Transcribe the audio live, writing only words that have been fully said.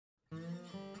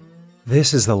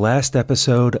This is the last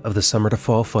episode of the Summer to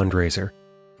Fall fundraiser.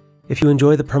 If you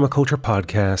enjoy the Permaculture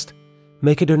Podcast,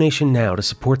 make a donation now to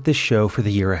support this show for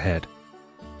the year ahead.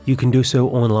 You can do so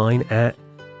online at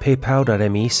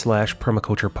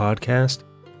paypal.me/permaculturepodcast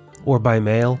or by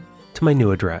mail to my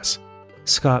new address,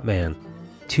 Scottman,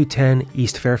 210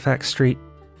 East Fairfax Street,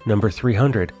 number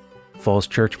 300, Falls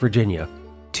Church, Virginia,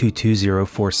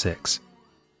 22046.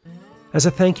 As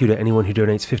a thank you to anyone who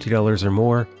donates $50 or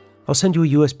more, I'll send you a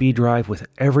USB drive with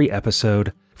every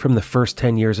episode from the first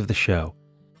 10 years of the show.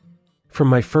 From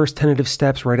my first tentative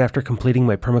steps right after completing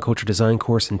my permaculture design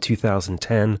course in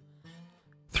 2010,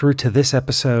 through to this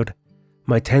episode,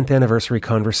 my 10th anniversary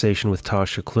conversation with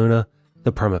Taj Scicluna,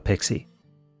 the Perma Pixie.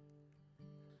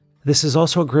 This is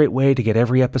also a great way to get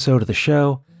every episode of the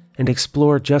show and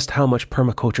explore just how much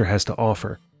permaculture has to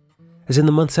offer. As in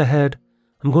the months ahead,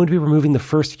 I'm going to be removing the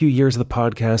first few years of the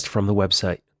podcast from the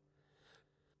website.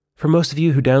 For most of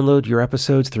you who download your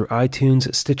episodes through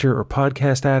iTunes, Stitcher, or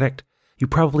Podcast Addict, you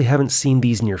probably haven't seen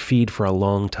these in your feed for a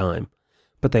long time,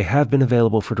 but they have been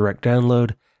available for direct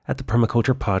download at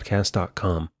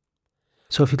thepermaculturepodcast.com.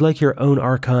 So if you'd like your own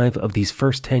archive of these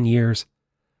first 10 years,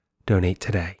 donate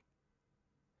today.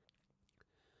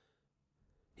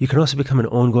 You can also become an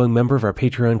ongoing member of our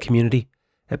Patreon community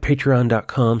at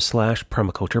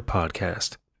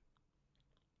patreon.com/permaculturepodcast.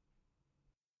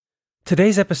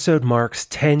 Today's episode marks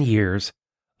 10 years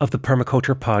of the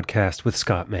Permaculture Podcast with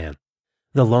Scott Mann,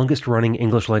 the longest-running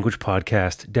English-language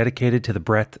podcast dedicated to the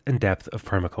breadth and depth of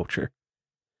permaculture.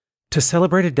 To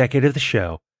celebrate a decade of the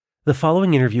show, the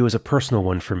following interview is a personal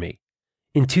one for me.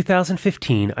 In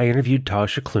 2015, I interviewed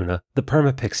Taj Scicluna, the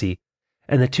Perma Pixie,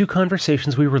 and the two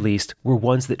conversations we released were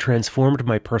ones that transformed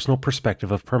my personal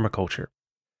perspective of permaculture.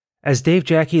 As Dave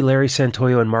Jackie, Larry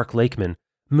Santoyo, and Mark Lakeman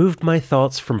moved my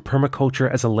thoughts from permaculture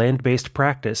as a land-based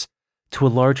practice to a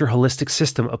larger holistic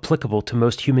system applicable to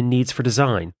most human needs for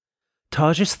design,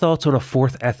 Taj's thoughts on a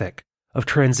fourth ethic of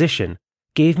transition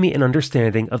gave me an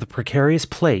understanding of the precarious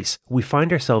place we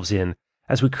find ourselves in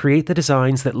as we create the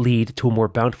designs that lead to a more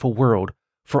bountiful world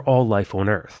for all life on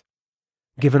Earth.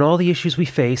 Given all the issues we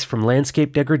face, from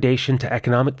landscape degradation to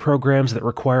economic programs that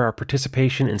require our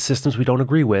participation in systems we don't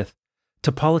agree with,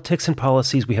 to politics and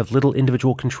policies we have little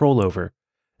individual control over,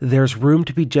 there's room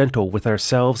to be gentle with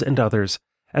ourselves and others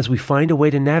as we find a way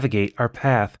to navigate our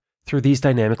path through these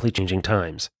dynamically changing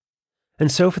times.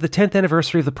 And so for the 10th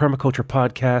anniversary of the Permaculture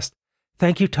Podcast,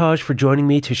 thank you, Taj, for joining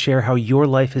me to share how your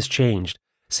life has changed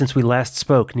since we last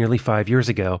spoke nearly 5 years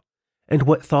ago, and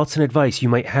what thoughts and advice you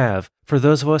might have for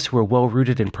those of us who are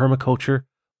well-rooted in permaculture,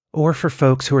 or for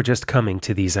folks who are just coming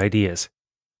to these ideas.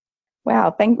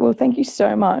 Wow, thank you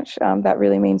so much. That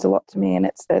really means a lot to me, and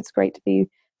it's great to be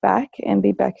back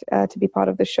to be part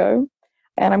of the show.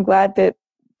 And I'm glad that,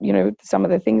 some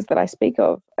of the things that I speak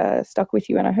of stuck with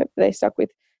you, and I hope they stuck with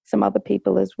some other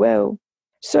people as well.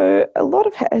 So a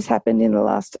lot has happened in the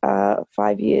last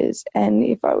 5 years, and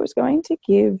if I was going to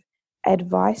give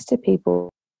advice to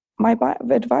people, my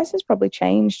advice has probably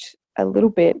changed a little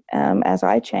bit as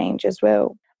I change as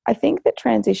well. I think that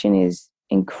transition is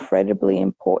incredibly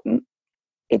important.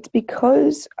 It's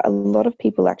because a lot of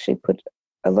people actually put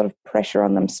a lot of pressure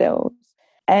on themselves.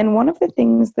 And one of the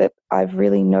things that I've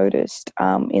really noticed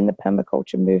in the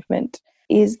permaculture movement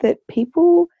is that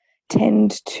people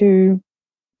tend to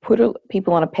put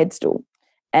people on a pedestal,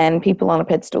 and people on a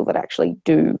pedestal that actually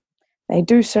do. They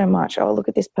do so much. Oh, look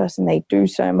at this person. They do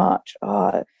so much.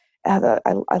 Oh, I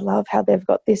love how they've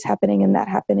got this happening and that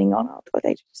happening. Oh,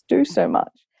 they just do so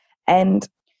much. And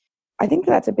I think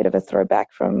that's a bit of a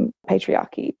throwback from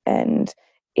patriarchy. And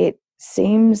it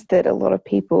seems that a lot of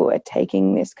people are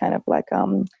taking this kind of like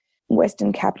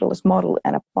Western capitalist model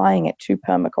and applying it to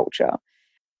permaculture.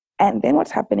 And then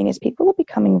what's happening is people are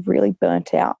becoming really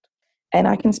burnt out. And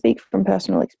I can speak from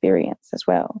personal experience as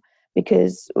well,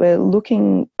 because we're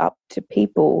looking up to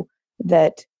people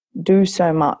that do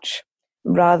so much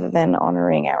rather than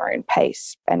honoring our own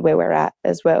pace and where we're at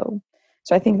as well.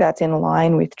 So I think that's in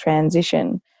line with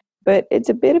transition. But it's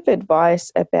a bit of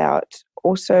advice about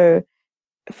also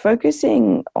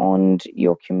focusing on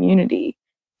your community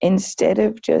instead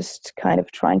of just kind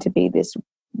of trying to be this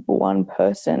one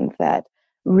person that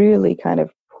really kind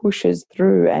of pushes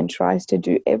through and tries to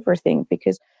do everything,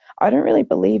 because I don't really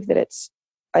believe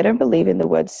I don't believe in the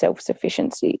word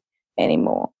self-sufficiency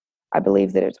anymore. I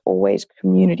believe that it's always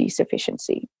community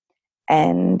sufficiency.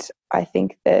 And I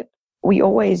think that we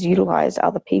always utilize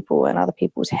other people and other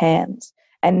people's hands.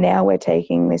 And now we're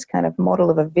taking this kind of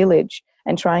model of a village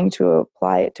and trying to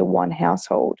apply it to one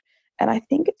household. And I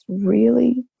think it's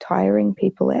really tiring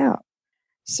people out.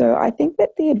 So I think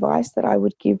that the advice that I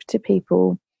would give to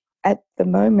people at the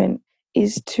moment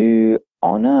is to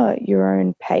honor your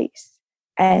own pace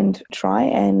and try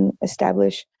and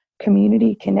establish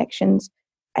community connections,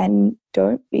 and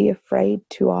don't be afraid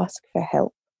to ask for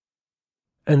help.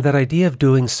 And that idea of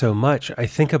doing so much, I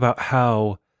think about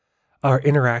how our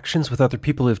interactions with other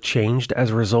people have changed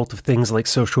as a result of things like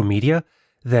social media.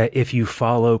 That if you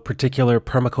follow particular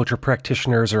permaculture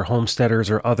practitioners or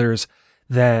homesteaders or others,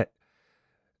 that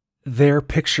their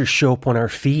pictures show up on our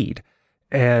feed,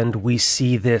 and we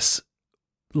see this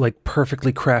like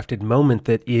perfectly crafted moment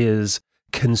that is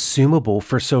consumable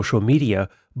for social media,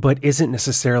 but isn't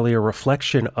necessarily a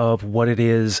reflection of what it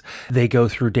is they go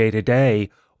through day to day,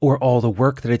 or all the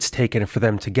work that it's taken for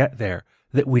them to get there.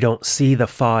 That we don't see the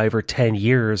 5 or 10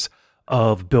 years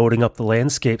of building up the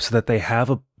landscape so that they have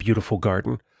a beautiful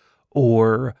garden,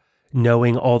 or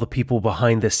knowing all the people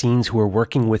behind the scenes who are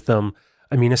working with them.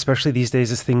 I mean, especially these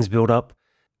days as things build up,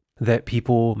 that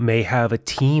people may have a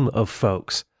team of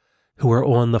folks who are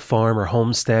on the farm or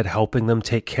homestead helping them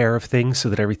take care of things so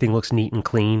that everything looks neat and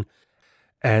clean,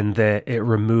 and that it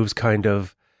removes kind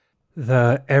of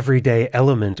the everyday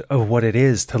element of what it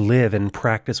is to live and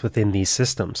practice within these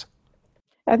systems.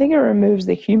 I think it removes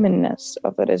the humanness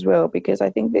of it as well, because I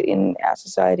think that in our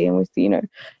society and with,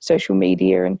 social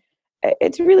media, and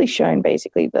it's really shown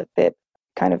basically that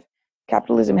kind of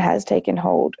capitalism has taken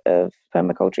hold of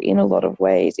permaculture in a lot of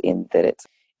ways, in that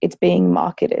it's being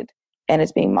marketed, and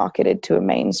it's being marketed to a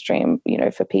mainstream,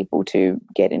 for people to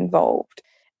get involved.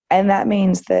 And that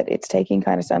means that it's taking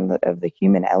kind of some of the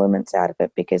human elements out of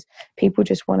it, because people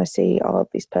just want to see, oh,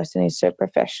 this person is so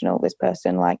professional. This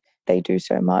person, like, they do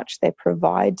so much. They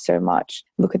provide so much.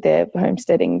 Look at their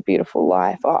homesteading, beautiful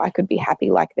life. Oh, I could be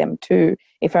happy like them too,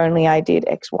 if only I did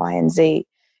X, Y, and Z,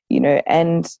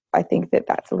 And I think that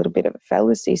that's a little bit of a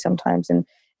fallacy sometimes. And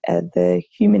the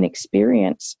human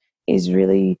experience is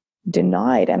really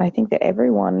denied. And I think that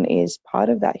everyone is part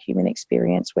of that human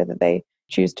experience, whether they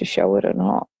choose to show it or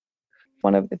not.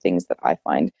 One of the things that I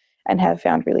find and have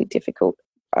found really difficult,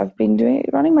 I've been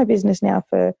running my business now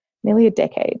for nearly a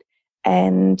decade.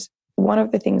 And one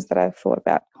of the things that I've thought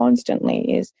about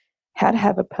constantly is how to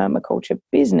have a permaculture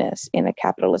business in a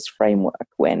capitalist framework,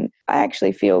 when I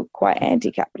actually feel quite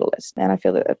anti-capitalist. And I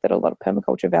feel that a lot of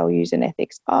permaculture values and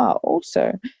ethics are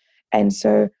also. And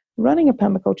so running a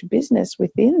permaculture business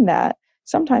within that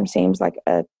sometimes seems like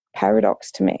a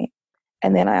paradox to me.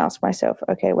 And then I ask myself,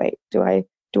 okay, wait, do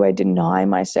I deny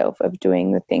myself of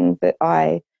doing the thing that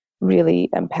I really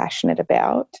am passionate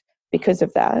about because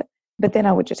of that? But then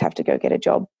I would just have to go get a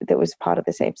job that was part of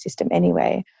the same system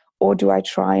anyway. Or do I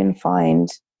try and find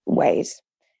ways,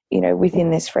 within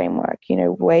this framework,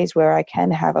 ways where I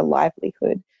can have a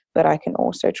livelihood, but I can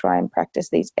also try and practice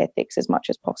these ethics as much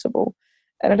as possible?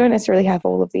 And I don't necessarily have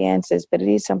all of the answers, but it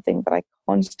is something that I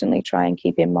constantly try and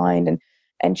keep in mind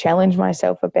and challenge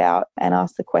myself about, and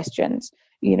ask the questions,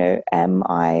 am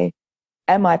I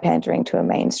pandering to a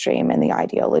mainstream and the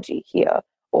ideology here?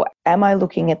 Or am I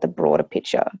looking at the broader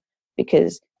picture?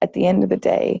 Because at the end of the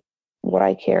day, what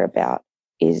I care about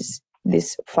is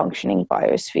this functioning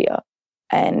biosphere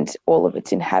and all of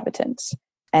its inhabitants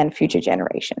and future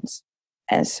generations.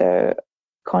 And so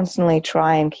constantly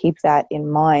try and keep that in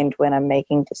mind when I'm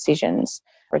making decisions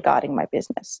regarding my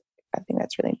business. I think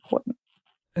that's really important.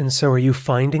 And so are you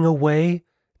finding a way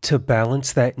to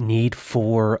balance that need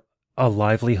for a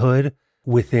livelihood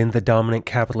within the dominant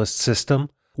capitalist system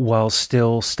while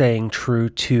still staying true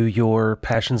to your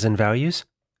passions and values?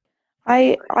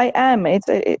 I am.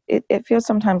 It feels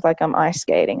sometimes like I'm ice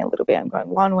skating a little bit. I'm going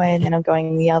one way and then I'm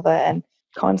going the other, and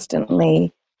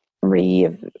constantly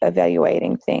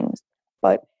re-evaluating things.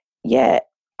 But yeah,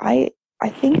 I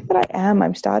think that I am.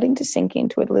 I'm starting to sink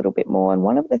into it a little bit more. And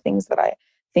one of the things that I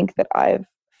think that I've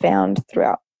found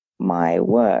throughout my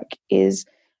work is,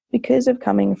 because of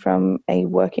coming from a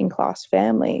working class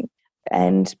family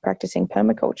and practicing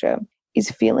permaculture,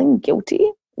 is feeling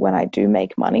guilty when I do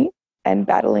make money, and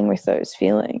battling with those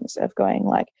feelings of going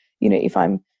like, if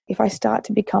I start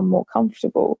to become more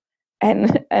comfortable,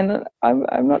 and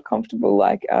I'm not comfortable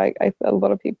like a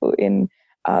lot of people in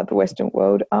the Western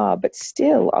world are, but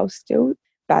still I'll still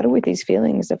battle with these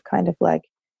feelings of kind of like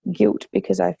guilt,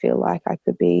 because I feel like I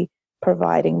could be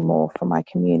providing more for my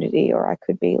community, or I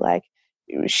could be like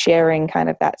sharing kind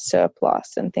of that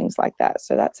surplus and things like that.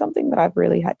 So that's something that I've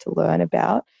really had to learn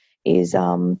about, is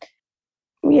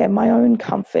my own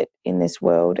comfort in this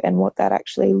world and what that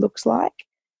actually looks like,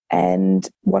 and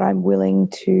what I'm willing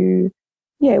to,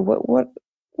 what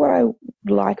I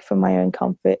like for my own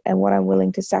comfort, and what I'm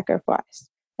willing to sacrifice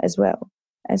as well.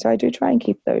 And so I do try and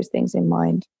keep those things in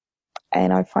mind.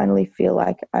 And I finally feel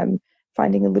like I'm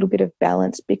finding a little bit of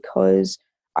balance, because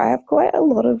I have quite a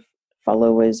lot of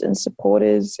followers and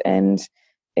supporters. And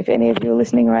if any of you are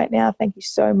listening right now, thank you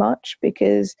so much,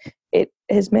 because it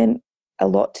has meant a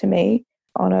lot to me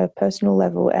on a personal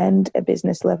level and a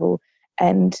business level.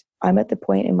 And I'm at the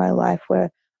point in my life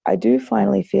where I do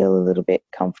finally feel a little bit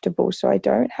comfortable, so I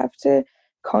don't have to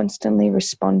constantly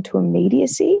respond to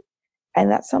immediacy.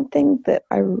 And that's something that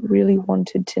I really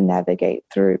wanted to navigate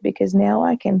through, because now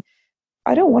I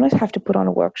don't want to have to put on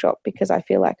a workshop because I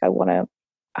feel like I want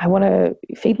to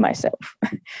feed myself.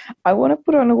 I want to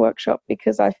put on a workshop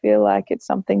because I feel like it's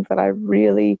something that I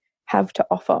really have to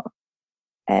offer.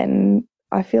 And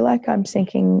I feel like I'm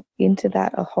sinking into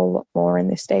that a whole lot more in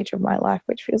this stage of my life,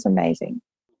 which feels amazing.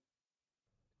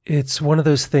 It's one of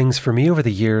those things for me over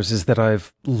the years is that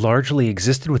I've largely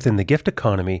existed within the gift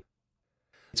economy.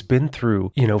 It's been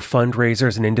through,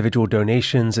 fundraisers and individual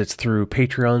donations. It's through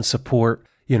Patreon support,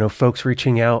 folks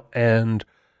reaching out and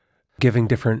giving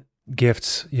different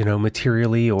gifts,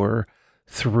 materially, or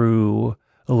through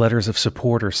letters of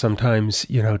support, or sometimes,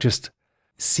 just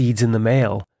seeds in the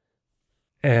mail.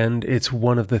 And it's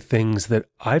one of the things that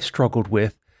I've struggled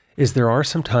with is there are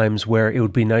some times where it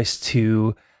would be nice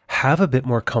to have a bit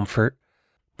more comfort,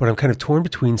 but I'm kind of torn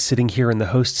between sitting here in the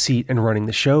host seat and running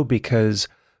the show, because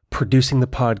producing the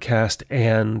podcast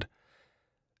and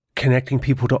connecting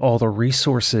people to all the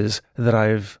resources that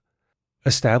I've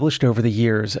established over the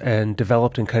years and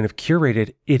developed and kind of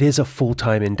curated, it is a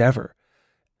full-time endeavor.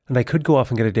 And I could go off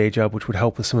and get a day job, which would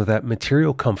help with some of that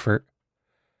material comfort,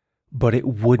 but it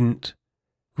wouldn't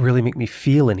really make me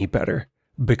feel any better,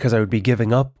 because I would be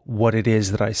giving up what it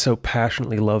is that I so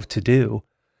passionately love to do.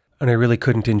 And I really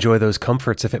couldn't enjoy those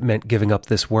comforts if it meant giving up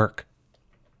this work.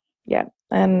 Yeah,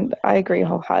 and I agree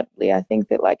wholeheartedly. I think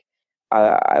that,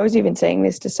 I was even saying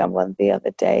this to someone the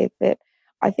other day, that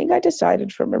I think I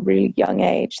decided from a really young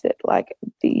age that,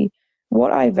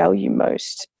 what I value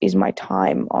most is my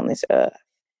time on this earth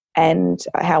and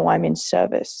how I'm in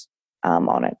service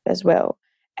on it as well.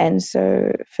 And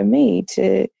so for me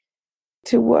to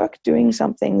work doing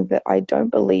something that I don't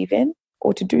believe in,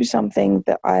 or to do something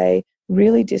that I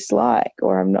really dislike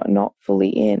or I'm not fully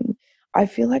in, I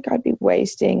feel like I'd be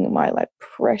wasting my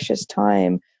precious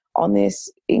time on this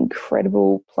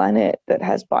incredible planet that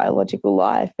has biological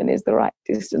life and is the right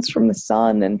distance from the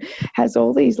sun and has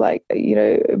all these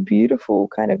beautiful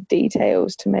kind of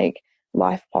details to make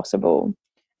life possible.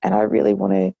 And I really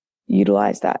want to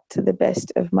utilize that to the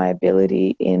best of my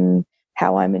ability in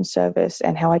how I'm in service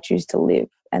and how I choose to live.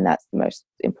 And that's the most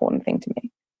important thing to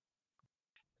me.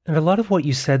 And a lot of what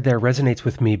you said there resonates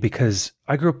with me, because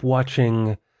I grew up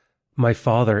watching my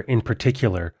father in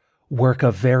particular work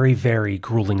a very, very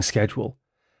grueling schedule.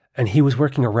 And he was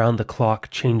working around the clock,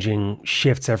 changing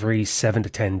shifts every 7 to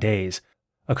 10 days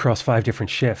across 5 different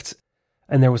shifts.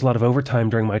 And there was a lot of overtime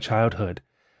during my childhood.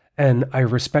 And I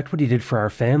respect what he did for our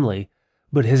family,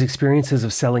 but his experiences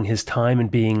of selling his time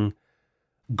and being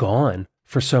gone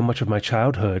for so much of my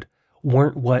childhood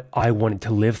weren't what I wanted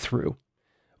to live through.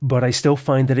 But I still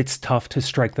find that it's tough to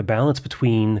strike the balance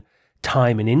between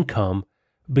time and income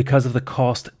because of the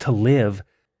cost to live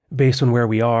based on where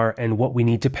we are and what we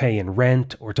need to pay in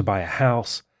rent or to buy a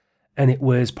house. And it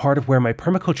was part of where my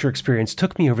permaculture experience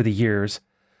took me over the years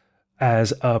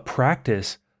as a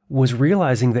practice, was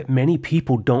realizing that many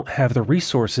people don't have the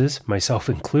resources, myself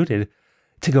included,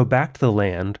 to go back to the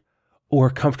land or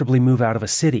comfortably move out of a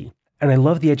city. And I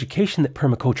love the education that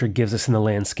permaculture gives us in the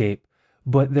landscape,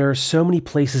 but there are so many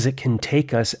places it can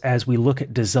take us as we look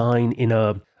at design in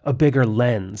a bigger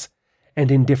lens and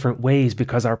in different ways,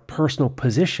 because our personal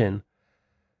position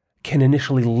can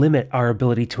initially limit our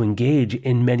ability to engage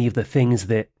in many of the things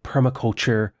that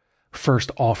permaculture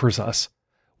first offers us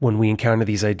when we encounter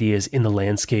these ideas in the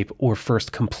landscape or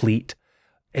first complete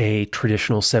a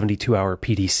traditional 72-hour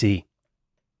PDC.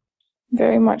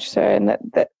 Very much so. And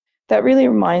that really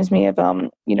reminds me of,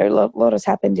 a lot has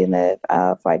happened in the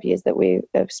 5 years that we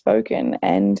have spoken.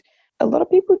 And a lot of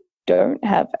people don't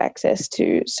have access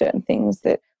to certain things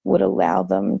that would allow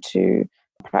them to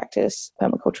practice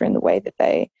permaculture in the way that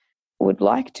they would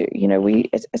like to.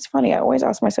 It's funny, I always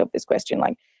ask myself this question,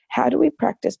 how do we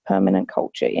practice permanent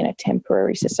culture in a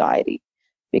temporary society?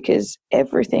 Because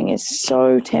everything is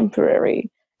so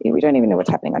temporary. We don't even know what's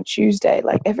happening on Tuesday.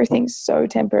 Everything's so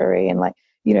temporary, and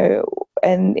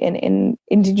and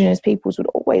Indigenous peoples would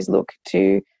always look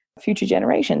to future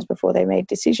generations before they made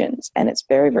decisions. And it's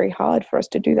very, very hard for us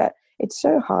to do that. It's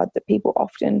so hard that people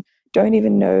often don't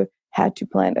even know how to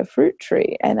plant a fruit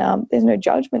tree. And there's no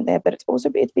judgment there, but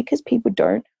it's because people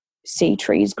don't see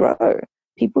trees grow.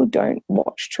 People don't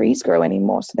watch trees grow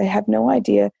anymore, so they have no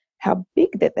idea how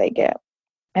big that they get.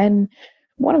 And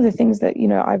one of the things that,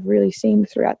 I've really seen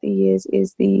throughout the years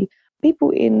is the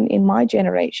people in my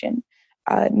generation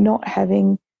not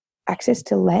having access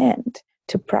to land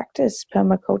to practice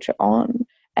permaculture on.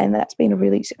 And that's been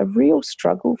a real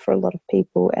struggle for a lot of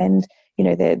people. And,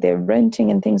 they're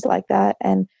renting and things like that.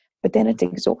 But then it's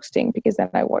exhausting, because then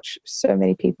I watch so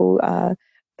many people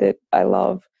that I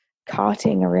love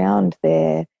carting around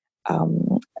their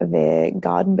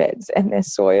garden beds and their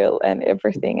soil and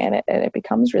everything. And it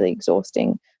becomes really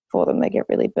exhausting for them. They get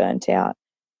really burnt out.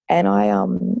 And I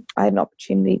had an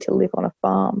opportunity to live on a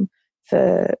farm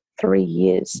for 3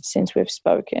 years since we've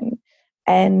spoken.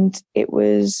 And it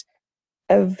was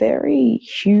a very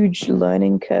huge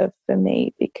learning curve for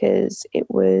me, because it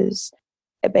was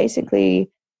basically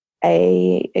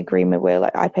a agreement where,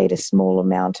 like, I paid a small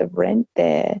amount of rent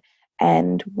there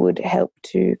and would help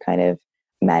to kind of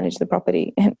manage the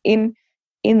property. And in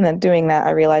doing that,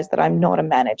 I realized that I'm not a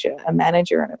manager. A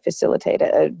manager and a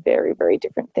facilitator are very, very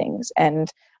different things. And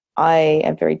I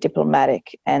am very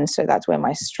diplomatic. And so that's where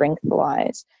my strength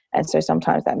lies. And so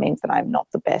sometimes that means that I'm not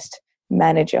the best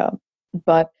manager.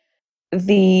 But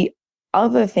the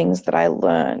other things that I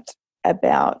learned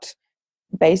about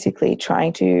basically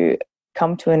trying to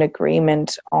come to an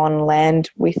agreement on land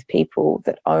with people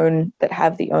that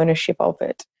have the ownership of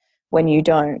it when you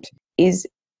don't, is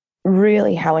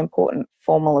really how important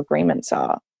formal agreements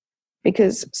are.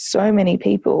 Because so many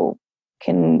people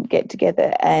can get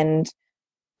together and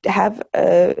have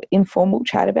an informal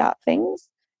chat about things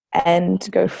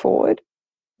and go forward,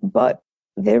 but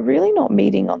they're really not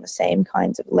meeting on the same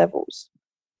kinds of levels.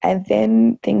 And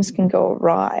then things can go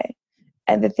awry.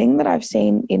 And the thing that I've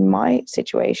seen in my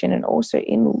situation, and also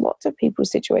in lots of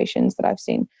people's situations that I've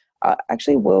seen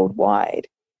actually worldwide,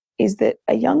 is that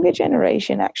a younger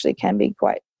generation actually can be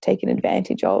quite taken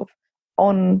advantage of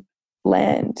on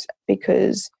land,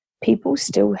 because people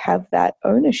still have that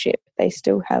ownership. They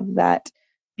still have that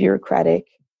bureaucratic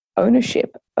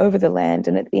ownership over the land.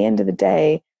 And at the end of the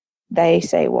day, they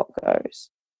say what goes.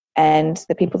 And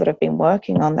the people that have been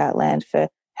working on that land for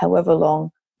however long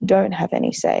don't have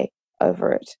any say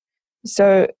over it.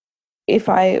 So if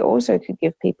I also could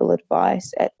give people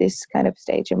advice at this kind of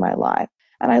stage in my life,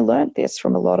 and I learned this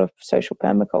from a lot of social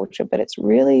permaculture, but it's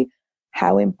really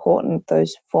how important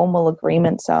those formal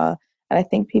agreements are. And I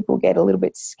think people get a little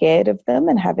bit scared of them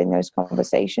and having those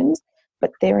conversations,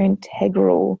 but they're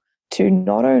integral to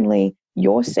not only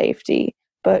your safety,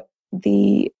 but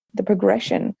the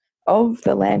progression of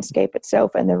the landscape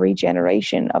itself and the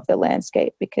regeneration of the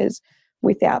landscape. Because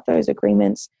without those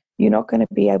agreements, you're not going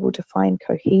to be able to find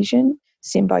cohesion,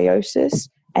 symbiosis,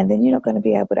 and then you're not going to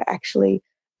be able to actually,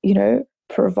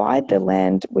 provide the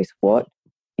land with what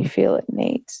you feel it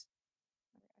needs.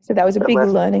 So that was a big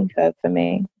learning curve for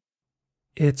me.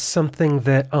 It's something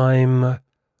that I'm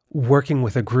working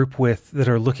with a group with that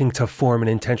are looking to form an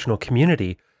intentional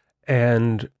community.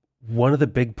 And one of the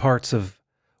big parts of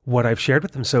what I've shared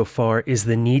with them so far is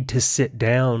the need to sit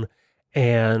down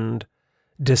and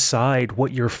decide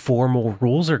what your formal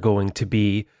rules are going to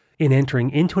be in entering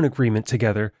into an agreement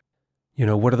together.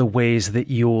 What are the ways that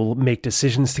you'll make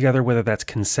decisions together, whether that's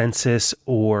consensus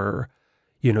or,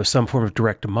 some form of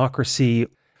direct democracy,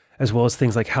 as well as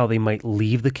things like how they might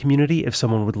leave the community if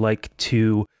someone would like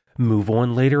to move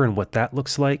on later and what that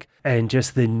looks like. And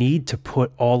just the need to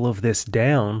put all of this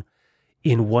down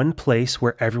in one place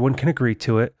where everyone can agree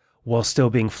to it while still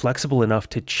being flexible enough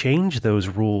to change those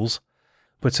rules,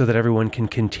 but so that everyone can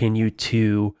continue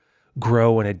to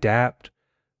grow and adapt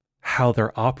how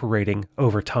they're operating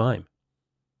over time.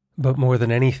 But more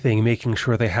than anything, making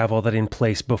sure they have all that in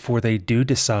place before they do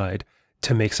decide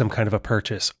to make some kind of a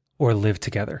purchase or live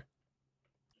together.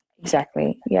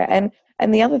 Exactly. Yeah.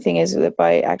 And the other thing is that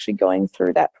by actually going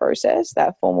through that process,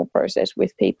 that formal process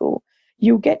with people,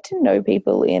 you'll get to know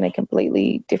people in a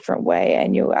completely different way,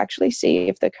 and you'll actually see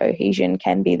if the cohesion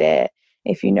can be there,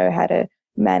 if you know how to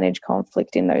manage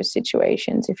conflict in those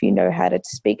situations, if you know how to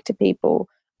speak to people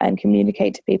and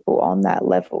communicate to people on that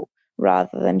level,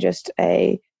 rather than just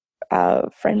a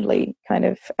friendly kind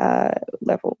of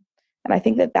level. And I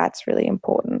think that that's really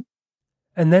important.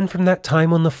 And then from that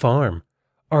time on the farm,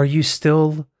 are you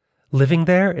still living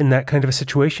there in that kind of a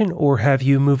situation, or have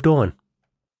you moved on?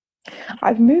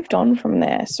 I've moved on from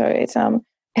there. So it's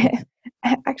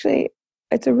actually,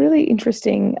 it's a really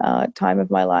interesting time of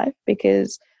my life,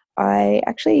 because I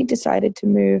actually decided to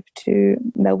move to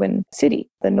Melbourne City,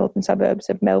 the northern suburbs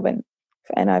of Melbourne.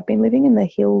 And I've been living in the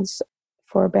hills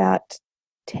for about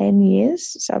 10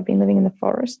 years. So I've been living in the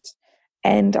forests.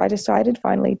 And I decided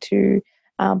finally to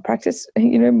practice,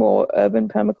 more urban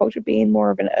permaculture, be in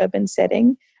more of an urban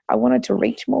setting. I wanted to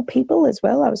reach more people as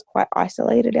well. I was quite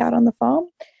isolated out on the farm.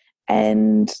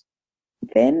 And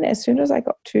then as soon as I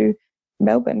got to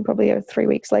Melbourne, probably 3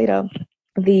 weeks later,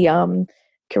 the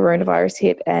coronavirus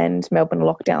hit and Melbourne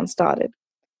lockdown started.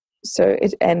 So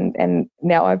and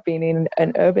now I've been in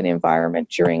an urban environment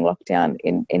during lockdown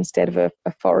instead of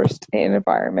a forest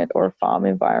environment or a farm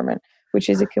environment, which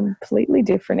is a completely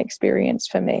different experience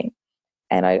for me.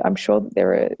 And I'm sure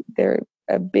that there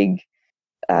are big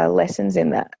lessons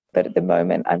in that, but at the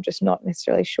moment I'm just not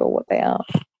necessarily sure what they are.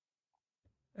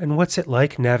 And what's it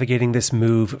like navigating this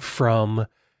move from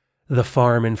the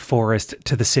farm and forest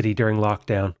to the city during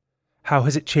lockdown? How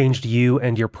has it changed you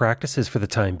and your practices for the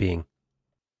time being?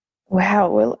 Wow.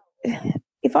 Well,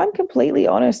 if I'm completely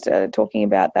honest, talking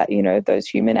about that, those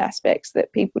human aspects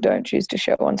that people don't choose to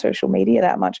show on social media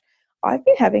that much, I've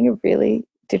been having a really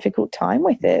difficult time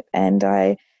with it. And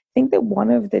I think that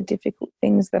one of the difficult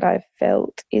things that I've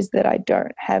felt is that I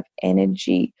don't have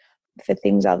energy for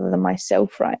things other than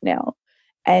myself right now.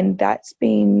 And that's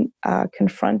been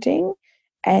confronting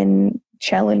and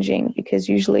challenging, because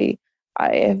usually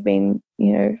I have been,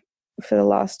 for the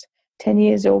last 10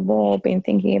 years or more, been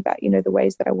thinking about, the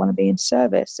ways that I want to be in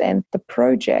service and the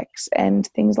projects and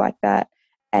things like that.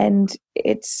 And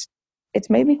it's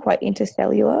made me quite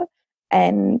intercellular,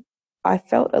 and I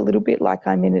felt a little bit like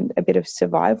I'm in a bit of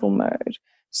survival mode.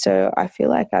 So I feel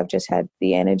like I've just had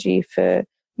the energy for,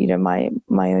 my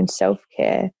own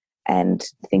self-care and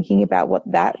thinking about what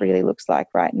that really looks like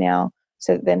right now.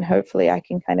 So then hopefully I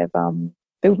can kind of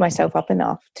build myself up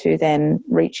enough to then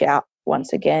reach out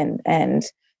once again and,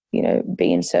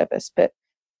 be in service. But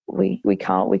we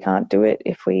can't do it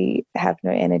if we have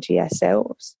no energy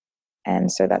ourselves.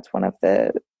 And so that's one of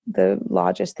the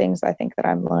largest things I think that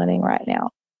I'm learning right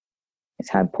now, is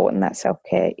how important that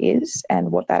self-care is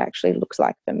and what that actually looks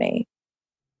like for me.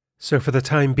 So for the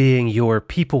time being, your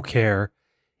people care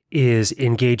is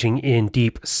engaging in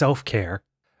deep self-care,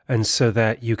 and so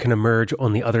that you can emerge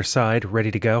on the other side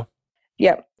ready to go?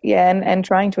 Yep. Yeah. And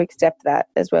trying to accept that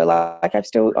as well. Like I've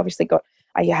still obviously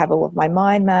I have all of my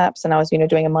mind maps, and I was,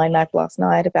 doing a mind map last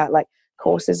night about like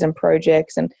courses and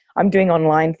projects, and I'm doing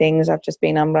online things. I've just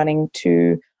been, I'm running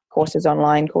 2 courses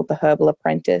online called the Herbal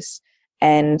Apprentice,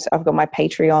 and I've got my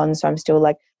Patreon. So I'm still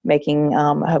like making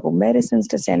herbal medicines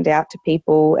to send out to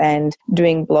people and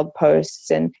doing blog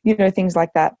posts and, things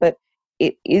like that. But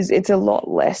it's a lot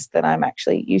less than I'm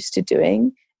actually used to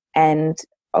doing. And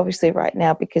obviously right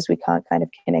now, because we can't kind of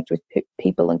connect with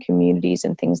people and communities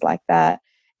and things like that,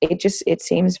 it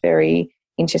seems very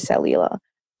intercellular.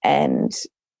 And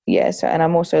and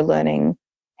I'm also learning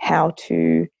how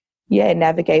to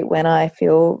navigate when I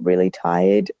feel really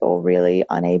tired or really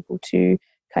unable to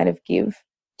kind of give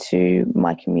to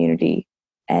my community.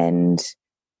 And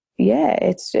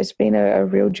it's just been a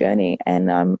real journey,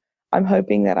 and I'm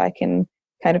hoping that I can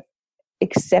kind of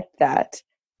accept that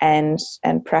and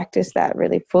practice that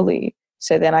really fully,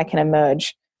 so then I can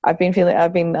emerge. I've been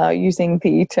using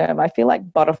the term, I feel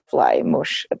like butterfly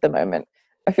mush at the moment.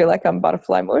 I feel like I'm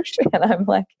butterfly mush and I'm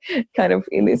like kind of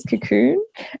in this cocoon,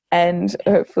 and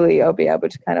hopefully I'll be able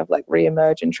to kind of like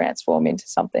reemerge and transform into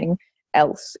something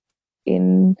else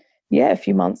in a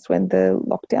few months when the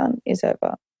lockdown is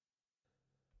over.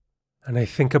 And I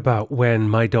think about when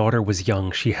my daughter was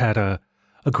young, she had a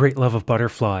great love of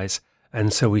butterflies.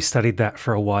 And so we studied that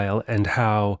for a while, and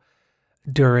how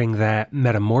during that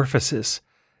metamorphosis,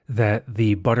 that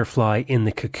the butterfly in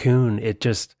the cocoon,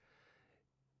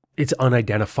 it's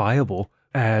unidentifiable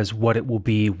as what it will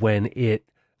be when it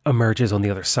emerges on the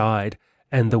other side.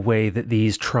 And the way that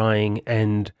these trying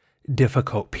and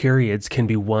difficult periods can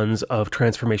be ones of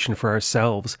transformation for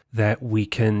ourselves, that we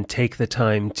can take the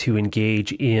time to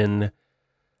engage in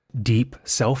deep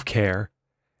self-care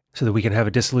so that we can have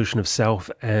a dissolution of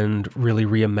self and really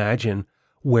reimagine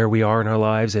where we are in our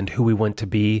lives and who we want to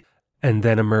be, and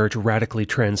then emerge radically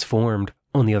transformed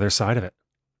on the other side of it.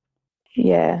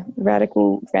 Yeah,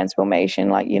 radical transformation.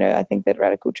 Like, I think that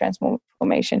radical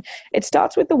transformation, it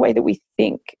starts with the way that we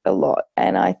think a lot.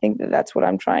 And I think that that's what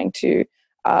I'm trying to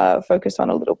focus on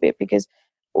a little bit, because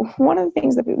one of the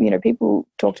things that, people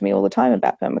talk to me all the time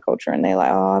about permaculture, and they're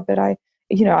like, oh, but I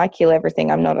kill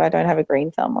everything. I don't have a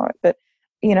green thumb on it. But,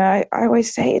 I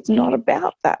always say it's not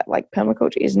about that. Like,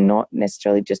 permaculture is not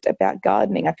necessarily just about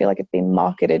gardening. I feel like it's been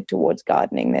marketed towards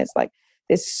gardening.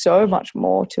 There's so much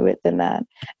more to it than that.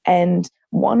 And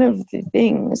one of the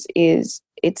things is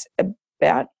it's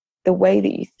about the way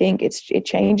that you think. It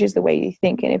changes the way you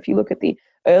think. And if you look at the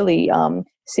early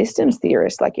systems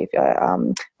theorists, like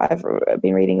I've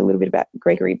been reading a little bit about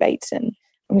Gregory Bateson,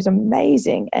 who's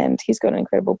amazing, and he's got an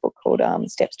incredible book called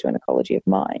Steps to an Ecology of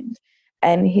Mind.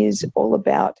 And he's all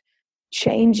about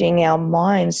changing our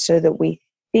minds so that we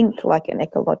think like an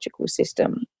ecological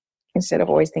system, instead of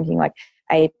always thinking like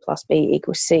A plus B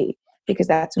equals C, because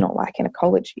that's not like in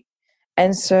ecology.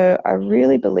 And so I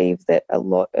really believe that a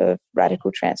lot of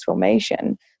radical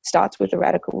transformation starts with the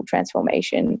radical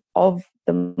transformation of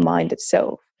the mind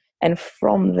itself. And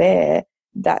from there,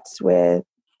 that's where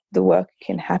the work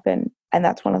can happen. And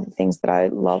that's one of the things that I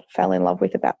fell in love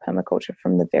with about permaculture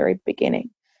from the very beginning,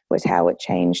 was how it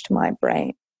changed my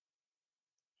brain.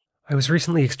 I was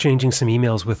recently exchanging some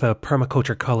emails with a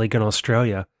permaculture colleague in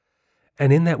Australia,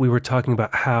 and in that we were talking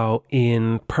about how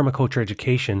in permaculture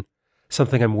education,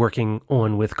 something I'm working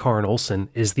on with Karin Olson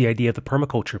is the idea of the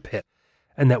permaculture pit,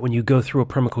 and that when you go through a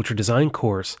permaculture design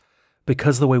course,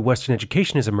 because of the way Western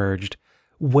education has emerged,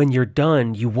 when you're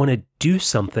done, you want to do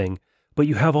something, but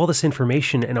you have all this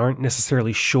information and aren't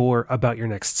necessarily sure about your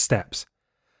next steps.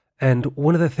 And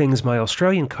one of the things my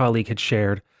Australian colleague had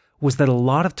shared was that a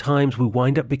lot of times we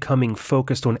wind up becoming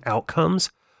focused on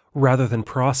outcomes rather than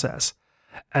process.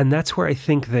 And that's where I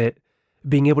think that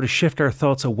being able to shift our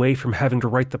thoughts away from having to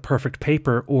write the perfect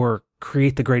paper or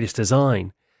create the greatest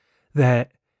design,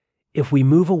 that if we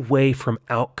move away from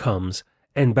outcomes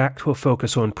and back to a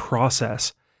focus on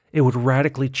process, it would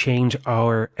radically change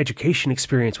our education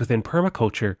experience within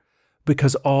permaculture,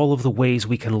 because all of the ways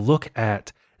we can look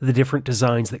at the different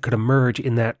designs that could emerge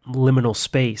in that liminal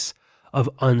space of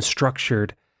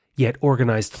unstructured yet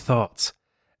organized thoughts,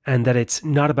 and that it's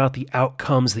not about the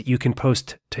outcomes that you can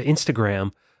post to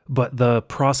Instagram, but the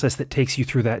process that takes you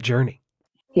through that journey.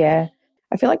 Yeah.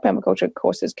 I feel like permaculture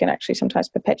courses can actually sometimes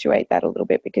perpetuate that a little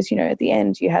bit, because, at the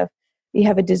end you have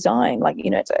a design, like,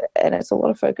 it's a lot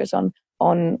of focus on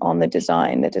the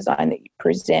design that you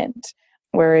present.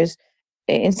 Whereas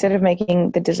instead of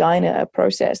making the design a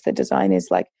process, the design is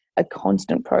like a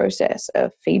constant process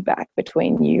of feedback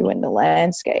between you and the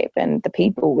landscape and the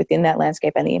people within that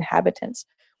landscape and the inhabitants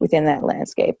within that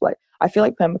landscape. Like, I feel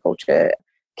like permaculture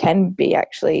can be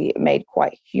actually made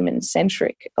quite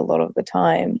human-centric a lot of the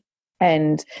time.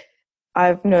 And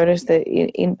I've noticed that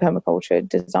in permaculture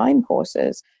design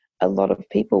courses, a lot of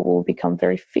people will become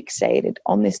very fixated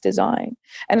on this design.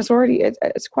 And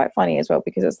it's quite funny as well,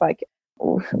 because it's like,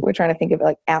 we're trying to think of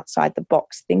like outside the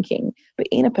box thinking. But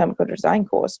in a permaculture design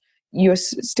course, you're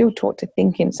still taught to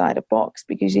think inside a box,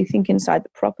 because you think inside the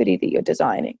property that you're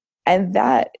designing. And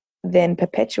that then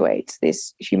perpetuates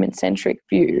this human-centric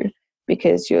view,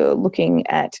 because you're looking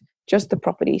at just the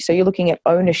property. So you're looking at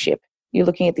ownership. You're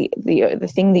looking at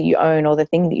the thing that you own, or the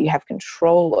thing that you have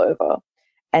control over.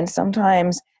 And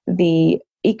sometimes the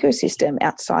ecosystem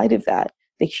outside of that,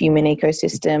 the human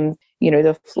ecosystem,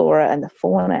 the flora and the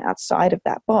fauna outside of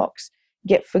that box,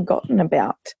 get forgotten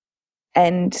about.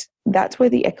 And that's where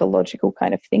the ecological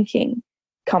kind of thinking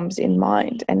comes in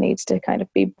mind and needs to kind of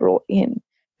be brought in,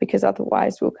 because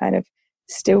otherwise we'll kind of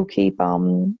still keep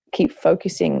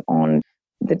focusing on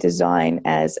the design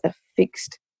as a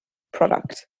fixed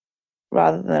product,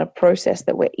 rather than a process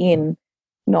that we're in,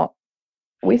 not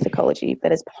with ecology,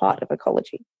 but as part of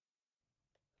ecology.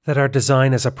 That our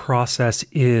design as a process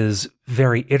is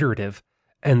very iterative,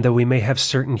 and though we may have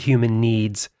certain human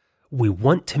needs we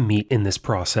want to meet in this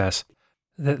process,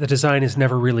 that the design is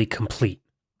never really complete.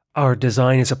 Our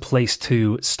design is a place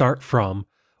to start from,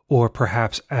 or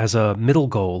perhaps as a middle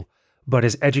goal, but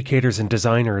as educators and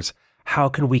designers, how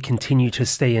can we continue to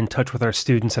stay in touch with our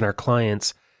students and our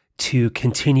clients to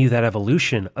continue that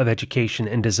evolution of education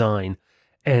and design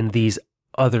and these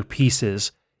other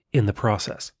pieces in the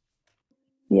process?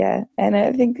 Yeah, and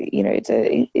I think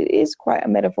it is quite a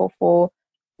metaphor for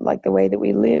like the way that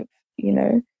we live.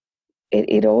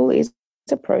 It all is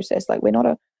a process. Like,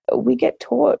 we get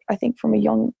taught, I think, from a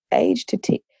young age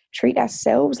to treat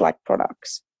ourselves like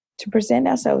products, to present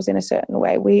ourselves in a certain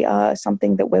way. We are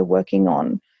something that we're working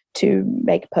on to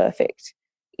make perfect.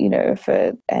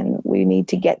 And we need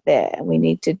to get there, and we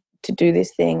need to do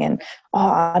this thing, and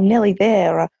I'm nearly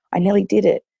there, or I nearly did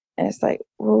it. And it's like,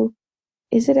 well,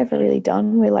 is it ever really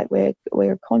done?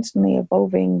 We're constantly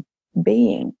evolving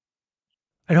being.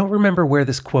 I don't remember where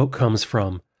this quote comes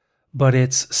from, but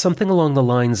it's something along the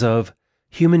lines of,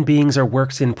 human beings are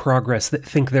works in progress that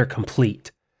think they're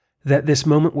complete. That this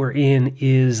moment we're in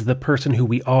is the person who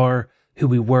we are, who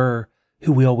we were,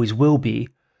 who we always will be,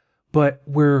 but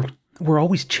we're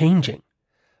always changing.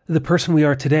 The person we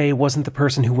are today wasn't the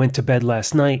person who went to bed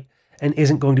last night, and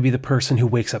isn't going to be the person who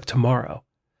wakes up tomorrow.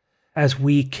 As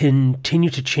we continue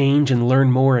to change and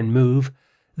learn more and move,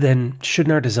 then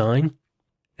shouldn't our design,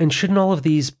 and shouldn't all of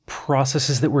these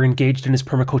processes that we're engaged in as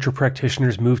permaculture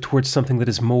practitioners move towards something that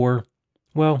is more,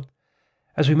 well,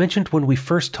 as we mentioned when we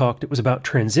first talked, it was about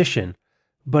transition,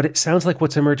 but it sounds like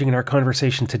what's emerging in our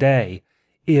conversation today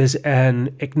is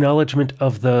an acknowledgement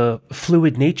of the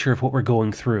fluid nature of what we're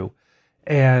going through,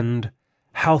 and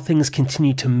how things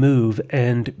continue to move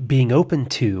and being open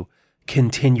to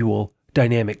continual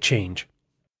dynamic change.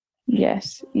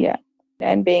 Yes, yeah.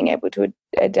 And being able to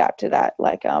adapt to that.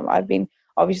 Like I've been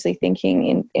obviously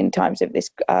thinking in times of this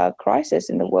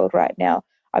crisis in the world right now,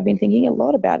 I've been thinking a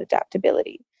lot about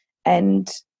adaptability and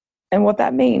what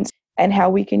that means and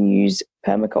how we can use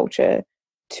permaculture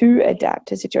to adapt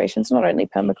to situations, not only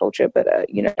permaculture, but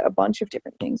a bunch of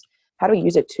different things. How do we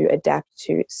use it to adapt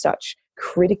to such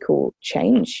critical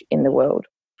change in the world?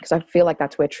 Because I feel like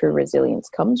that's where true resilience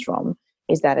comes from,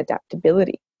 is that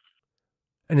adaptability.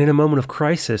 And in a moment of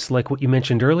crisis, like what you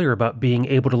mentioned earlier about being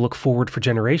able to look forward for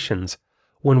generations,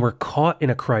 when we're caught in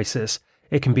a crisis,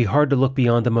 it can be hard to look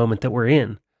beyond the moment that we're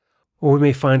in. Or we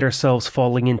may find ourselves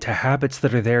falling into habits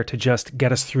that are there to just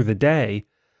get us through the day,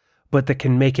 but that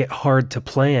can make it hard to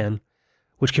plan,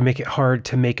 which can make it hard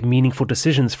to make meaningful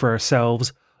decisions for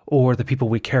ourselves or the people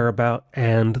we care about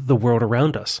and the world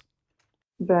around us.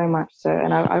 Very much so.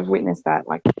 And I've witnessed that.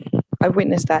 Like, I've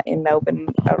witnessed that in Melbourne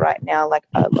right now. Like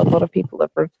a lot of people have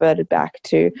reverted back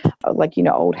to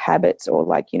old habits or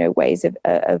ways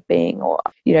of being or,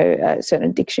 certain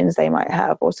addictions they might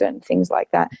have or certain things like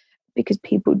that, because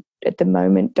people at the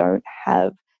moment don't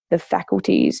have the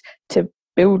faculties to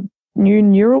build new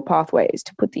neural pathways,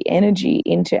 to put the energy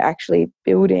into actually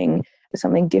building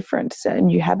something different, certain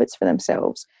new habits for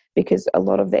themselves, because a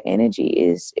lot of the energy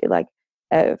is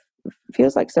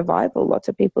feels like survival. Lots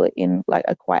of people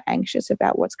are quite anxious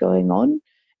about what's going on.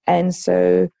 And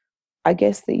so I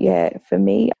guess that, yeah, for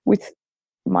me, with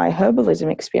my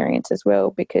herbalism experience as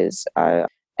well, because I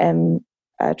am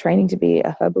training to be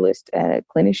a herbalist and a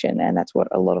clinician, and that's what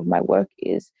a lot of my work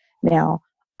is now.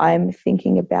 I'm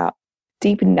thinking about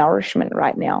deep nourishment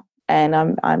right now, and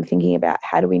I'm thinking about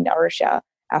how do we nourish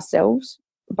ourselves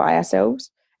by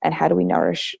ourselves, and how do we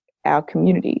nourish our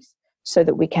communities so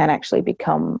that we can actually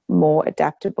become more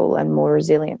adaptable and more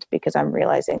resilient, because I'm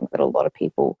realizing that a lot of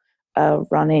people are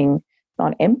running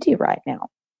on empty right now.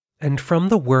 And from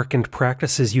the work and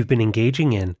practices you've been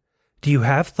engaging in, do you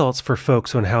have thoughts for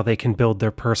folks on how they can build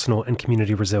their personal and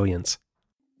community resilience?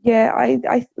 Yeah,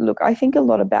 I think a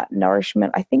lot about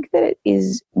nourishment. I think that it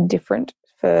is different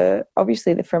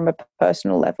from a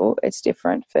personal level, it's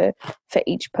different for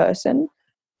each person.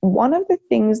 One of the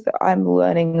things that I'm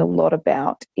learning a lot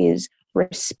about is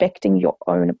respecting your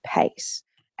own pace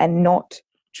and not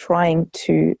trying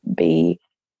to be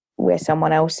where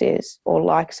someone else is or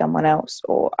like someone else.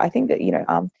 Or I think that,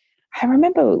 I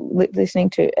remember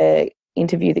listening to an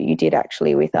interview that you did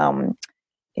actually with,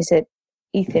 is it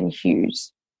Ethan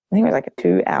Hughes? I think it was like a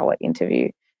 2-hour interview.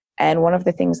 And one of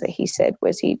the things that he said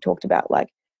was he talked about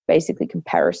basically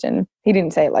comparison. He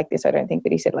didn't say it like this, I don't think,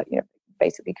 but he said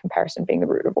basically comparison being the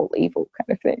root of all evil kind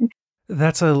of thing.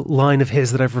 That's a line of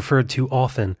his that I've referred to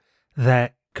often,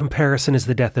 that comparison is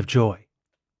the death of joy.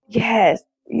 Yes,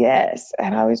 yes.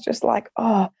 And I was just like,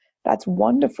 oh, that's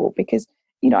wonderful, because,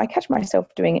 I catch myself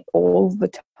doing it all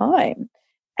the time.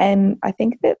 And I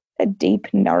think that a deep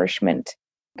nourishment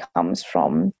comes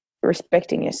from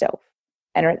respecting yourself.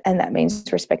 And that means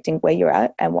respecting where you're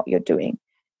at and what you're doing.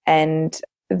 And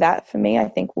that, for me, I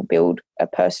think will build a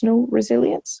personal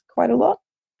resilience quite a lot.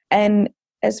 And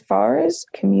as far as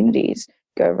communities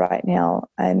go right now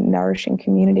and nourishing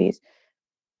communities,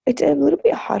 it's a little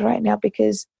bit hard right now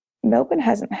because Melbourne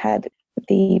hasn't had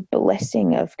the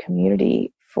blessing of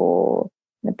community for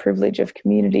the privilege of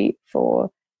community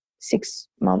for 6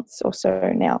 months or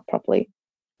so now properly,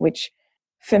 which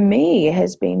for me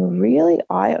has been really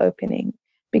eye-opening,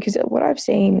 because what I've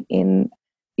seen in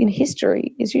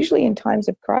history is usually in times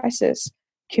of crisis,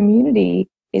 community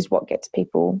is what gets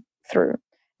people through.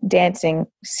 Dancing,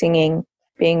 singing,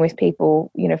 being with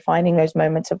people, finding those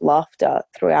moments of laughter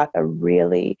throughout a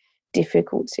really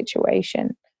difficult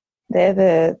situation. They're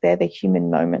the human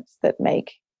moments that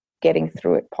make getting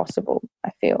through it possible,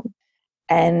 I feel.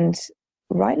 And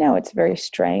right now it's very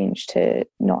strange to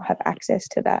not have access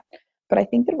to that. But I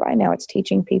think that right now it's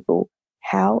teaching people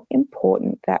how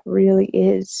important that really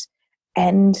is.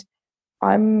 And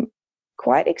I'm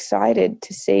quite excited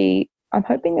to see, I'm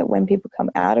hoping that when people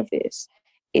come out of this,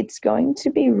 it's going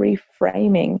to be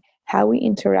reframing how we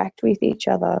interact with each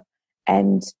other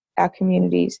and our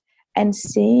communities, and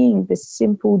seeing the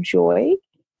simple joy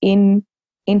in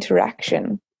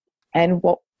interaction and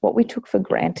what we took for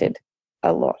granted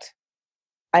a lot.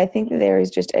 I think that there is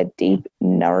just a deep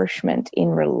nourishment in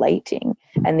relating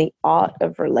and the art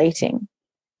of relating.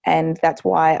 And that's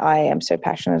why I am so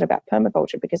passionate about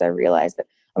permaculture, because I realize that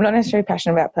I'm not necessarily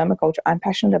passionate about permaculture. I'm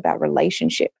passionate about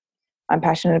relationship. I'm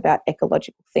passionate about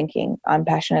ecological thinking. I'm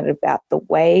passionate about the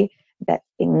way that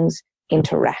things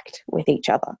interact with each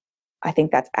other. I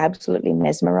think that's absolutely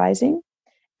mesmerizing.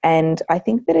 And I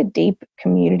think that a deep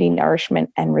community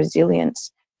nourishment and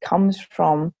resilience comes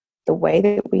from the way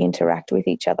that we interact with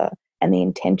each other and the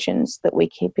intentions that we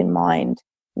keep in mind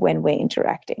when we're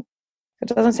interacting. It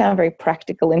doesn't sound very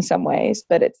practical in some ways,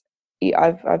 but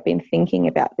I've been thinking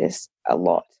about this a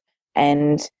lot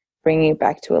and bringing it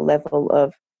back to a level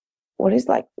of what is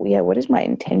my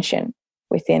intention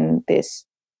within this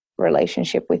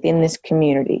relationship, within this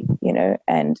community,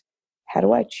 and how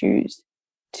do I choose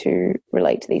to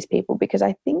relate to these people? Because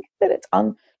I think that it's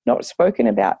not spoken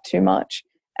about too much.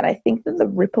 And I think that the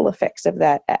ripple effects of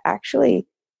that are actually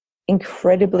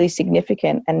incredibly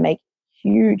significant and make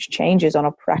huge changes on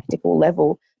a practical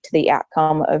level to the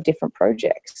outcome of different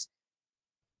projects.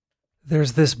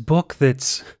 There's this book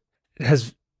it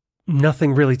has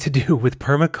nothing really to do with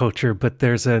permaculture, but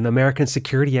there's an American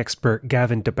security expert,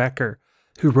 Gavin DeBecker,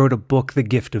 who wrote a book, The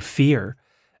Gift of Fear.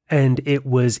 And it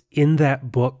was in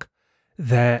that book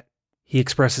that he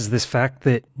expresses this fact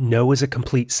that no is a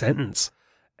complete sentence.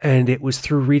 And it was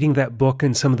through reading that book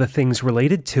and some of the things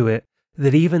related to it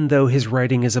that even though his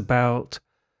writing is about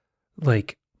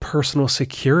like personal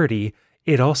security,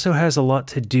 it also has a lot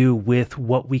to do with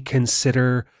what we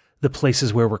consider the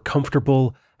places where we're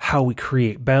comfortable, how we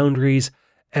create boundaries.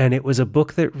 And it was a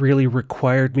book that really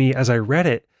required me, as I read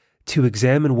it, to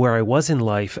examine where I was in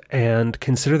life and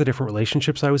consider the different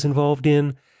relationships I was involved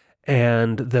in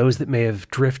and those that may have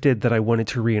drifted that I wanted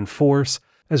to reinforce,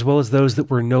 as well as those that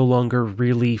were no longer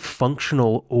really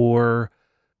functional or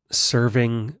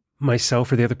serving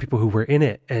myself or the other people who were in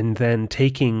it. And then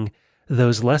taking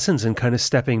those lessons and kind of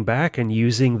stepping back and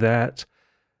using that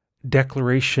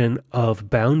declaration of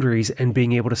boundaries and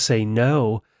being able to say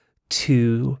no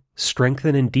to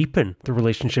strengthen and deepen the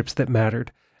relationships that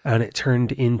mattered. And it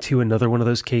turned into another one of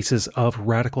those cases of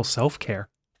radical self-care.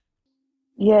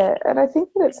 Yeah, and I think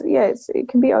that it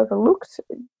can be overlooked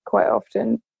quite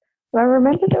often. But I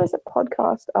remember there was a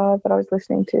podcast that I was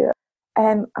listening to,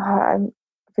 and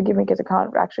forgive me because I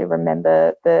can't actually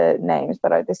remember the names,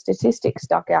 but the statistic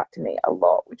stuck out to me a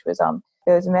lot, which was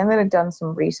there was a man that had done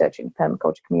some research in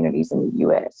permaculture communities in the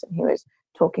US, and he was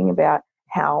talking about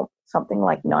how something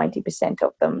like 90%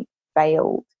 of them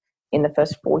failed in the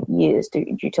first 4 years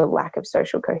due to lack of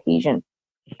social cohesion.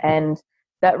 And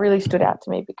that really stood out to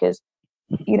me because,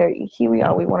 here we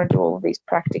are, we want to do all of these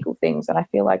practical things. And I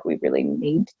feel like we really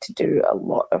need to do a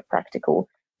lot of practical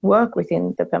work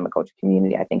within the permaculture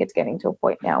community. I think it's getting to a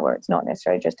point now where it's not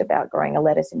necessarily just about growing a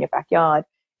lettuce in your backyard.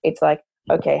 It's like,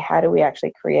 okay, how do we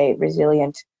actually create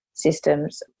resilient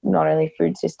systems, not only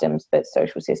food systems, but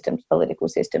social systems, political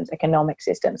systems, economic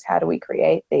systems? How do we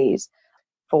create these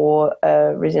for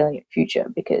a resilient future?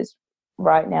 Because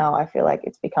right now I feel like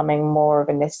it's becoming more of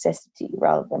a necessity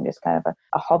rather than just kind of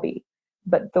a hobby.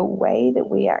 But the way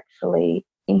that we actually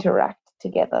interact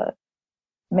together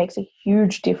makes a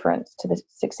huge difference to the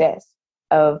success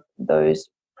of those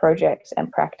projects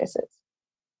and practices.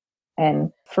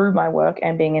 And through my work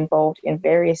and being involved in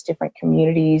various different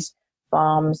communities,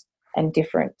 farms, and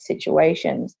different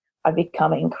situations, I've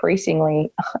become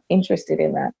increasingly interested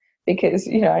in that because,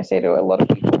 I say to a lot of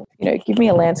people, give me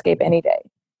a landscape any day.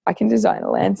 I can design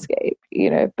a landscape,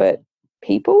 but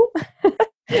people,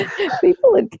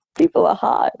 people are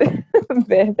hard.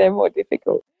 they're more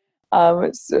difficult.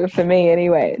 So for me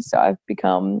anyway, so I've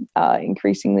become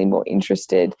increasingly more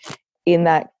interested in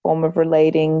that form of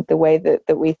relating, the way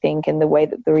that we think and the way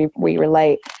that we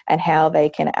relate, and how they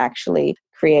can actually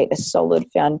create a solid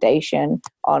foundation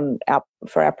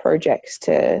for our projects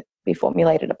to be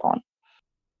formulated upon.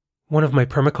 One of my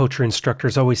permaculture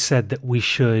instructors always said that we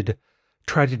should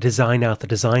try to design out the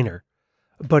designer.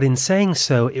 But in saying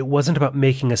so, it wasn't about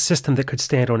making a system that could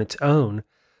stand on its own,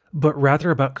 but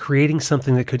rather about creating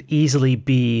something that could easily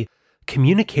be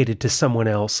communicated to someone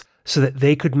else so that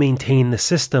they could maintain the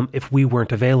system if we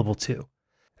weren't available to.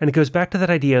 And it goes back to that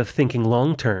idea of thinking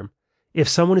long-term. If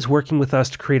someone is working with us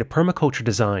to create a permaculture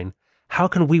design, how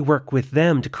can we work with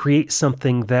them to create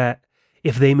something that,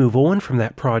 if they move on from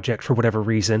that project for whatever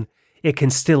reason, it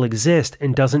can still exist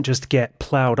and doesn't just get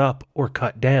plowed up or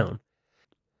cut down?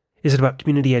 Is it about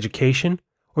community education?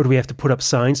 Or do we have to put up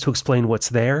signs to explain what's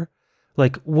there?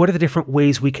 Like, what are the different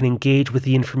ways we can engage with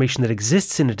the information that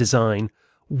exists in a design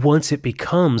once it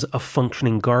becomes a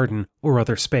functioning garden or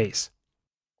other space?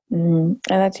 And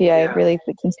that's, really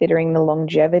considering the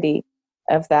longevity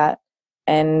of that.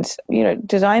 And,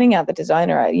 designing out the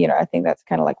designer, I think that's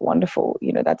kind of like wonderful.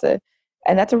 That's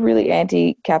a really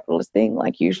anti-capitalist thing.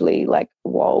 Like usually,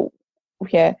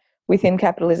 within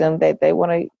capitalism, they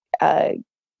want to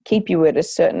keep you at a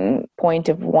certain point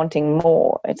of wanting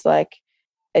more. It's like,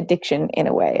 addiction in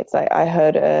a way. It's like I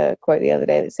heard a quote the other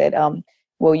day that said,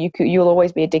 well, you'll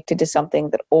always be addicted to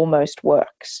something that almost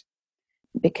works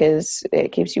because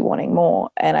it keeps you wanting more.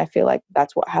 And I feel like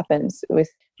that's what happens with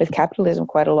capitalism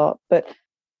quite a lot. But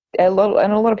a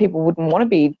lot of people wouldn't want to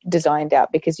be designed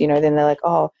out because, then they're like,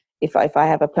 oh, if I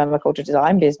have a permaculture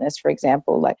design business, for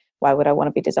example, like why would I want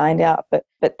to be designed out? But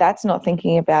that's not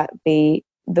thinking about the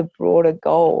broader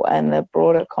goal and the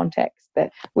broader context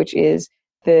which is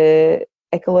the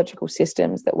ecological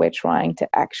systems that we're trying to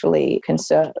actually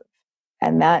conserve.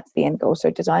 And that's the end goal. So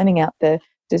designing out the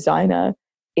designer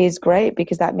is great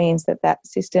because that means that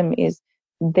system is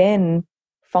then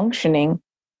functioning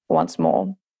once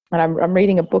more. And I'm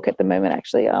reading a book at the moment,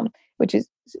 actually, which is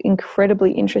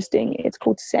incredibly interesting. It's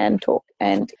called Sand Talk,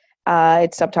 and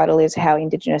its subtitle is How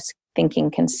Indigenous Thinking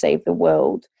Can Save the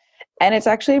World. And it's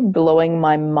actually blowing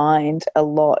my mind a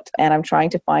lot. And I'm trying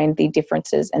to find the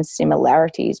differences and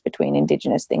similarities between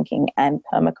Indigenous thinking and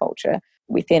permaculture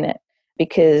within it,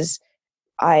 because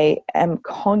I am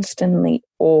constantly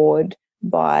awed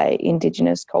by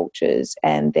Indigenous cultures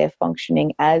and their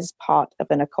functioning as part of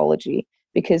an ecology,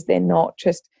 because they're not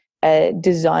just a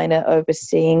designer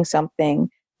overseeing something,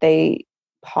 they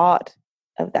part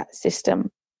of that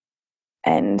system.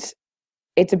 And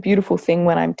it's a beautiful thing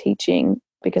when I'm teaching,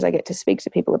 because I get to speak to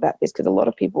people about this, because a lot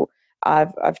of people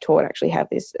I've taught actually have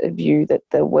this view that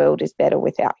the world is better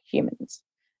without humans.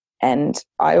 And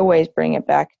I always bring it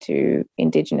back to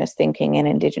Indigenous thinking and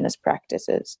Indigenous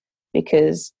practices,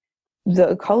 because the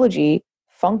ecology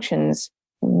functions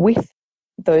with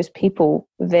those people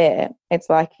there. It's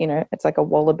like, it's like a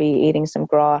wallaby eating some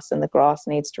grass and the grass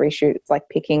needs to reshoot. It's like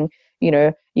picking,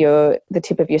 the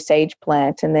tip of your sage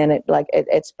plant and then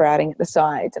it's sprouting at the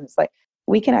sides. And it's like,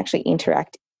 we can actually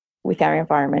interact with our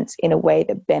environments in a way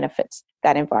that benefits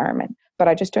that environment. But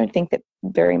I just don't think that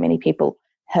very many people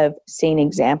have seen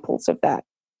examples of that.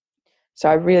 So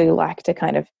I really like to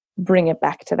kind of bring it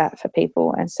back to that for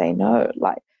people and say, no,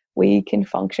 like we can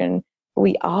function.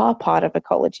 We are part of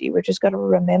ecology. We've just got to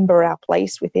remember our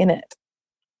place within it.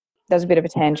 That was a bit of a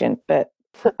tangent, but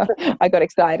I got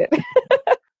excited.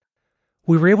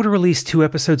 We were able to release 2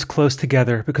 episodes close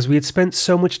together because we had spent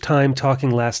so much time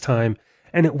talking last time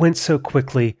and it went so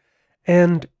quickly,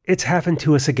 and it's happened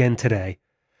to us again today.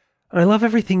 I love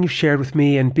everything you've shared with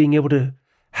me and being able to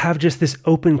have just this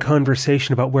open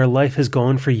conversation about where life has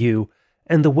gone for you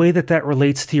and the way that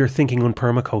relates to your thinking on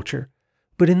permaculture.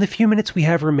 But in the few minutes we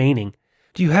have remaining,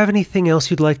 do you have anything else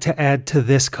you'd like to add to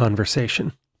this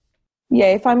conversation? Yeah,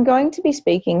 if I'm going to be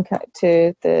speaking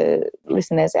to the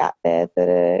listeners out there that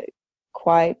are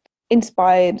quite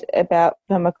inspired about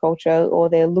permaculture, or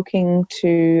they're looking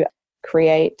to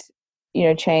create,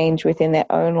 change within their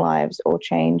own lives or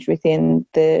change within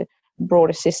the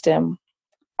broader system,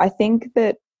 I think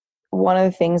that one of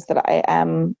the things that I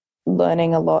am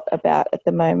learning a lot about at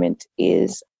the moment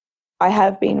is I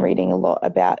have been reading a lot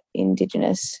about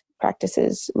Indigenous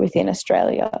practices within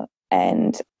Australia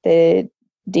and the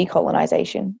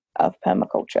decolonisation of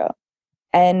permaculture.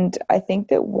 And I think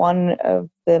that one of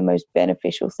the most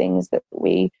beneficial things that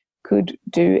we could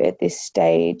do at this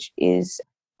stage is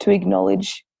to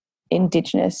acknowledge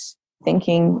Indigenous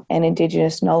thinking and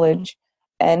Indigenous knowledge.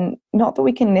 And not that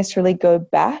we can necessarily go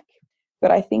back,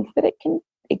 but I think that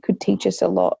it could teach us a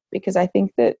lot, because I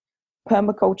think that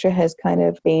permaculture has kind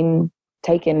of been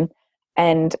taken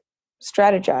and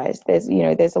strategized.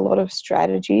 There's a lot of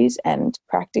strategies and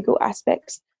practical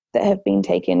aspects that have been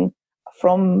taken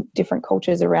from different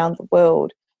cultures around the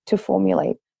world to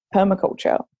formulate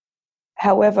permaculture.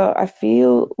 However, I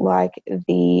feel like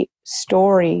the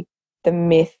story, the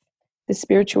myth, the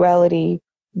spirituality,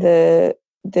 the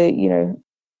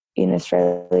in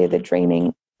Australia, the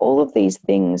dreaming, all of these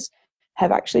things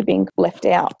have actually been left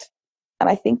out. And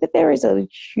I think that there is a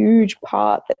huge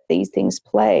part that these things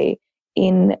play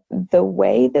in the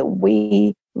way that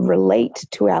we relate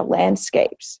to our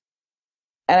landscapes.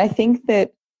 And I think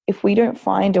that if we don't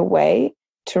find a way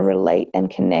to relate and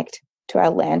connect to our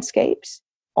landscapes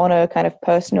on a kind of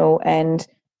personal and,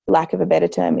 lack of a better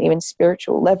term, even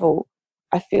spiritual level,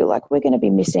 I feel like we're going to be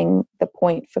missing the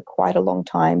point for quite a long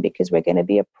time, because we're going to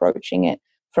be approaching it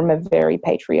from a very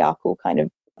patriarchal kind of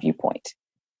viewpoint.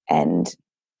 And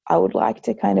I would like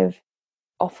to kind of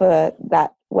offer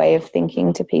that way of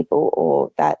thinking to people,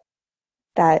 or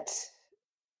that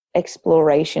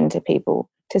exploration to people,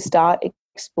 to start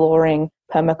exploring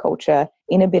permaculture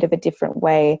in a bit of a different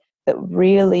way that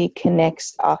really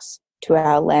connects us to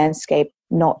our landscape,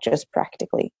 not just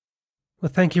practically.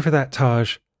 Well, thank you for that,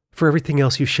 Taj, for everything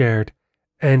else you shared,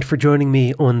 and for joining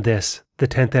me on this, the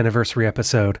 10th anniversary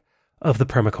episode of the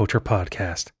Permaculture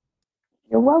Podcast.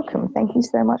 You're welcome. Thank you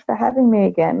so much for having me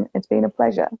again. It's been a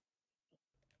pleasure.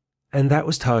 And that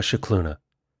was Taj Scicluna.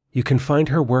 You can find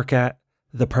her work at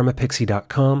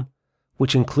thepermapixie.com,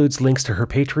 which includes links to her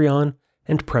Patreon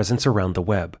and presence around the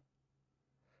web.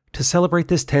 To celebrate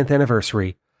this 10th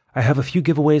anniversary, I have a few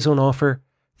giveaways on offer,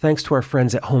 thanks to our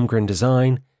friends at Holmgren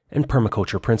Design and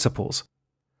Permaculture Principles.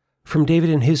 From David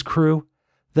and his crew,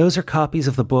 those are copies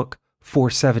of the book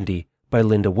 470 by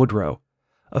Linda Woodrow,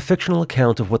 a fictional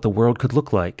account of what the world could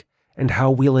look like and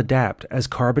how we'll adapt as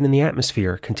carbon in the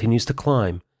atmosphere continues to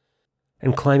climb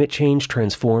and climate change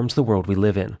transforms the world we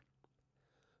live in.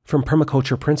 From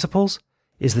Permaculture Principles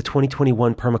is the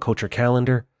 2021 Permaculture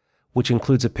Calendar, which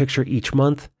includes a picture each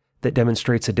month that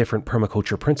demonstrates a different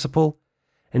permaculture principle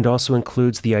and also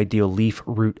includes the ideal leaf,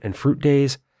 root, and fruit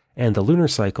days and the lunar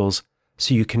cycles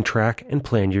so you can track and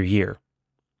plan your year.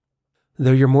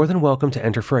 Though you're more than welcome to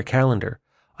enter for a calendar,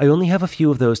 I only have a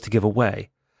few of those to give away,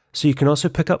 so you can also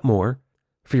pick up more,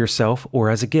 for yourself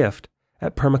or as a gift,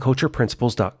 at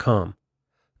permacultureprinciples.com.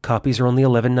 Copies are only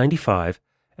 $11.95,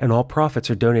 and all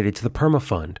profits are donated to the Perma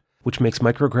Fund, which makes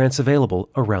microgrants available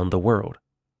around the world.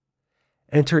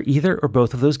 Enter either or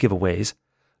both of those giveaways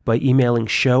by emailing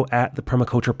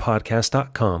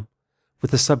show@thepermaculturepodcast.com with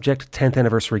the subject 10th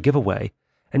Anniversary Giveaway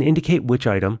and indicate which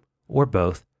item, or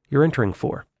both, you're entering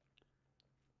for.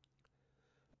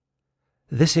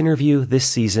 This interview, this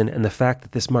season, and the fact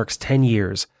that this marks 10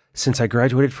 years since I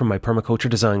graduated from my permaculture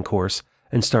design course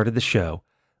and started the show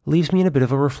leaves me in a bit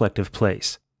of a reflective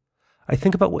place. I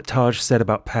think about what Taj said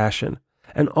about passion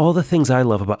and all the things I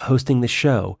love about hosting this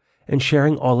show and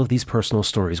sharing all of these personal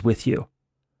stories with you.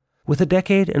 With a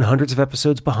decade and hundreds of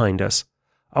episodes behind us,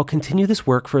 I'll continue this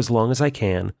work for as long as I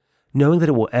can, knowing that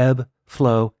it will ebb,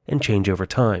 flow, and change over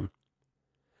time.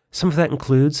 Some of that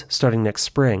includes, starting next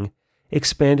spring,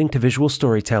 expanding to visual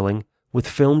storytelling with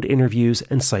filmed interviews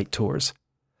and site tours.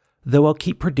 Though I'll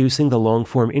keep producing the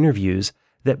long-form interviews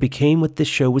that became what this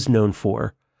show was known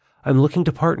for, I'm looking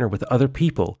to partner with other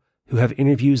people who have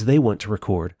interviews they want to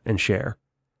record and share.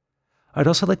 I'd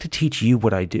also like to teach you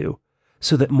what I do,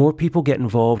 so that more people get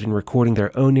involved in recording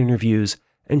their own interviews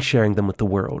and sharing them with the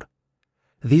world.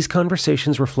 These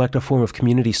conversations reflect a form of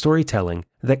community storytelling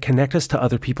that connect us to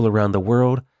other people around the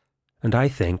world, and I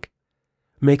think,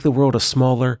 make the world a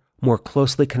smaller, more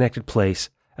closely connected place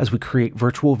as we create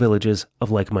virtual villages of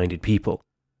like-minded people.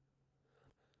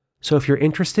 So if you're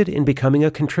interested in becoming a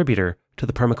contributor to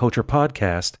the Permaculture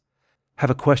Podcast,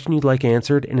 have a question you'd like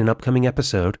answered in an upcoming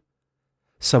episode,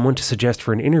 someone to suggest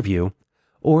for an interview,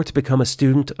 or to become a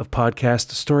student of podcast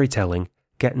storytelling,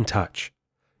 get in touch.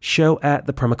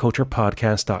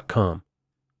 show@thepermaculturepodcast.com.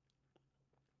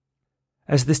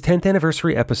 As this 10th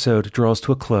anniversary episode draws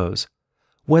to a close,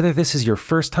 whether this is your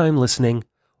first time listening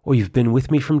or you've been with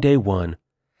me from day one,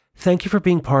 thank you for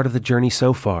being part of the journey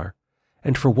so far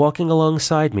and for walking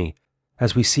alongside me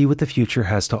as we see what the future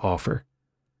has to offer.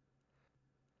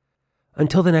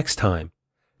 Until the next time,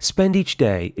 spend each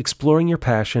day exploring your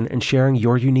passion and sharing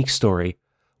your unique story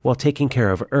while taking care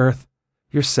of Earth,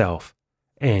 yourself,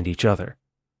 and each other.